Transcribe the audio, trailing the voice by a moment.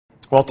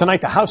Well,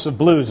 tonight the House of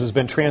Blues has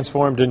been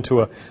transformed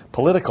into a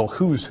political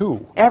who's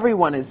who.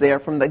 Everyone is there,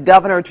 from the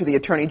governor to the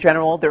attorney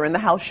general. They're in the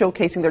House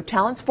showcasing their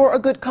talents for a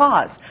good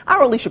cause.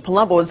 Our Alicia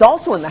Palumbo is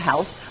also in the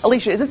House.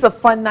 Alicia, is this a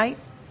fun night?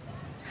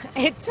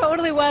 It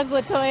totally was,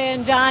 LaToya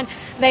and John.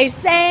 They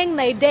sang,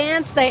 they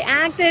danced, they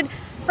acted.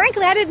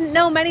 Frankly, I didn't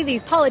know many of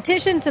these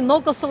politicians and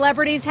local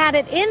celebrities had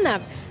it in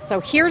them. So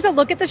here's a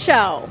look at the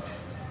show.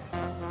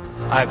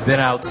 I've been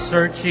out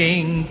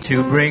searching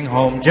to bring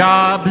home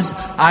jobs.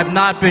 I've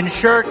not been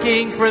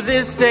shirking for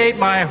this state.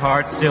 My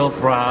heart still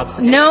throbs.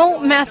 No,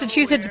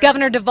 Massachusetts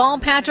Governor Deval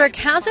Patrick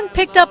hasn't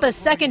picked up a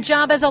second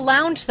job as a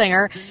lounge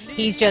singer.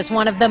 He's just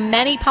one of the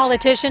many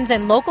politicians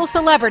and local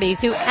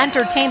celebrities who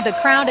entertained the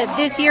crowd at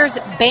this year's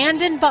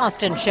Band in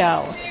Boston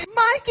show.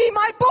 Mikey,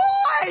 my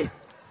boy!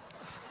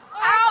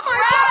 Oh,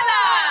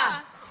 my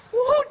brother!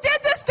 Who did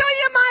this to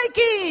you,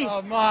 Mikey?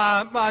 Oh,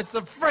 Ma, it's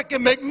the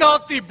frickin'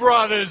 McNulty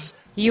brothers.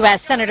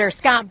 U.S. Senator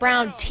Scott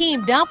Brown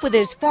teamed up with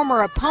his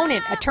former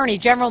opponent, Attorney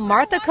General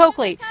Martha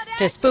Coakley,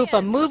 to spoof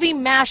a movie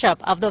mashup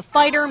of The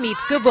Fighter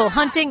meets Good Will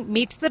Hunting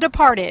meets The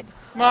Departed.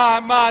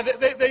 Ma,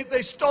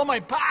 they stole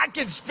my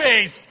parking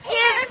space.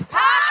 His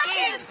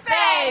parking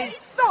space!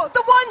 So,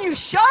 the one you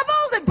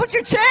shoveled and put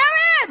your chair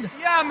in?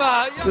 Yeah,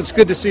 Ma. So it's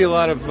good to see a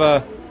lot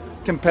of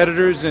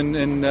competitors and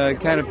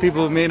kind of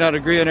people who may not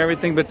agree on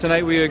everything, but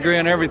tonight we agree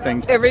on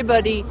everything.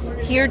 Everybody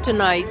here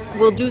tonight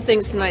will do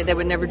things tonight they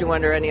would never do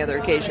under any other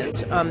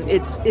occasions.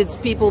 It's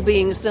people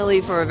being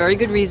silly for a very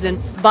good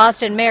reason.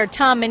 Boston Mayor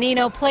Tom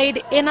Menino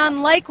played an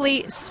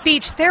unlikely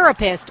speech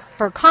therapist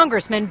for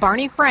Congressman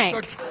Barney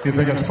Frank. You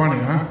think it's funny,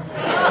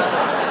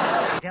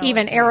 huh?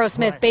 Even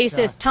Aerosmith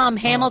bassist Tom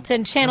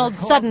Hamilton channeled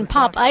sudden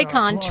pop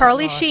icon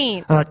Charlie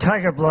Sheen.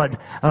 Tiger blood.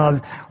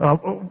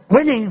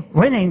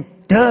 Winning.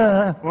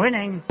 Duh,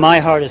 winning. My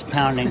heart is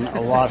pounding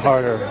a lot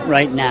harder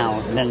right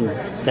now than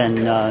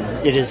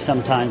it is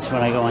sometimes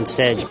when I go on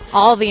stage.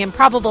 All the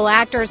improbable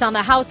actors on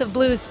the House of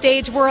Blues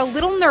stage were a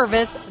little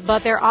nervous,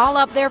 but they're all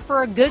up there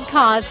for a good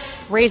cause,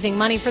 raising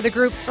money for the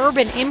group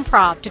Urban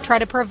Improv to try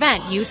to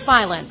prevent youth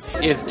violence.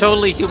 It's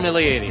totally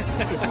humiliating,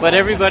 but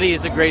everybody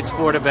is a great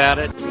sport about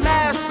it.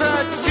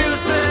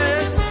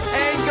 Massachusetts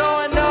ain't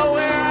going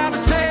nowhere. I'm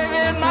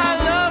saving my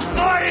love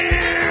for you.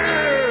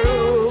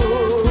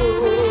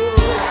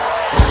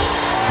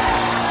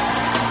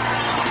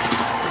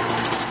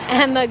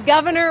 And the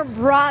governor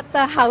brought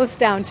the house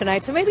down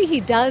tonight, so maybe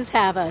he does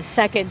have a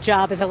second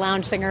job as a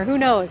lounge singer. Who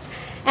knows?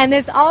 And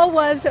this all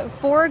was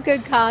for a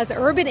good cause,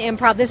 Urban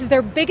Improv. This is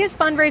their biggest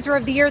fundraiser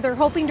of the year. They're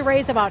hoping to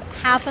raise about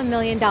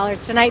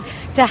 $500,000 tonight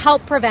to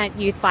help prevent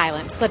youth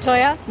violence.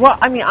 LaToya? Well,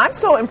 I mean, I'm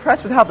so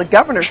impressed with how the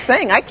governor's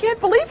saying. I can't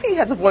believe he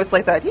has a voice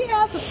like that. He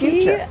has a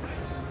future.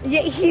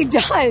 Yeah, he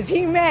does.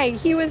 He may.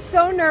 He was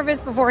so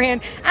nervous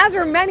beforehand, as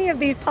were many of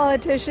these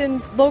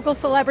politicians, local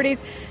celebrities.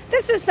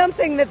 This is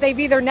something that they've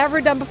either never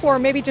done before or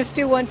maybe just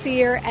do once a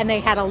year, and they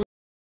had a